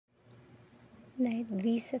Night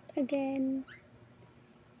visit again.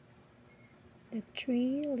 The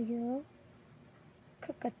three little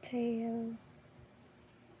cockatiel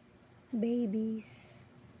babies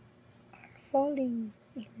are falling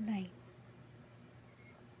in line.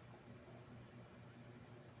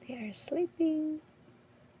 They are sleeping.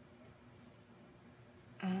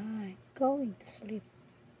 I'm going to sleep.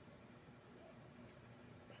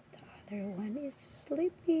 But the other one is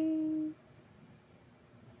sleeping.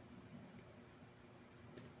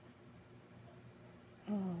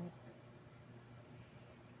 Oh,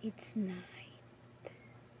 it's night.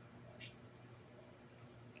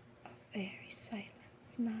 A very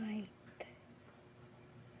silent night.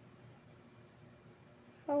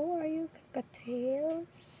 How are you,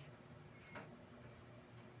 cockatiels?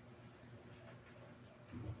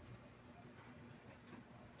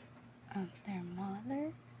 Their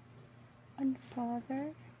mother and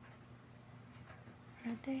father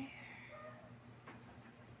are there.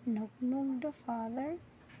 Nog the father.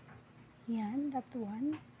 Yan, that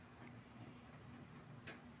one.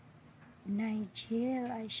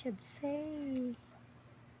 Nigel, I should say.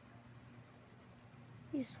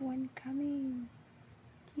 This one coming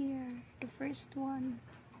here, the first one.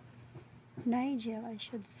 Nigel, I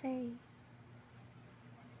should say.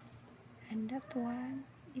 And that one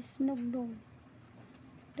is Nog,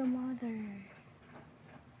 the mother.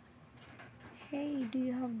 Hey, do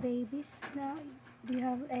you have babies now? Do you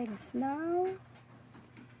have eggs now?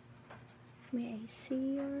 May I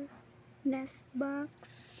see your nest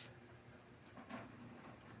box?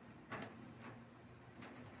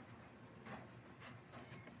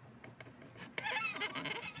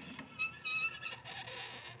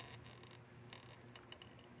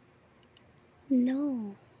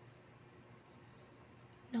 No.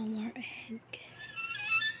 No more egg.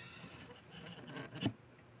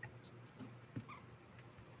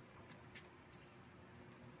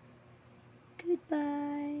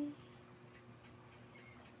 Goodbye.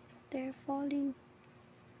 They're falling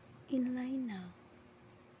in line now.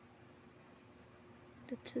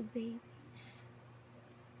 The two babies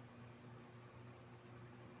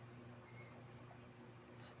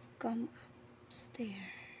have come upstairs.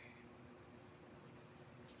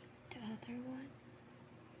 The other one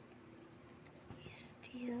is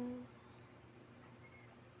still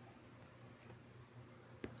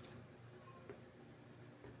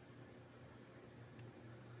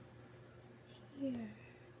here.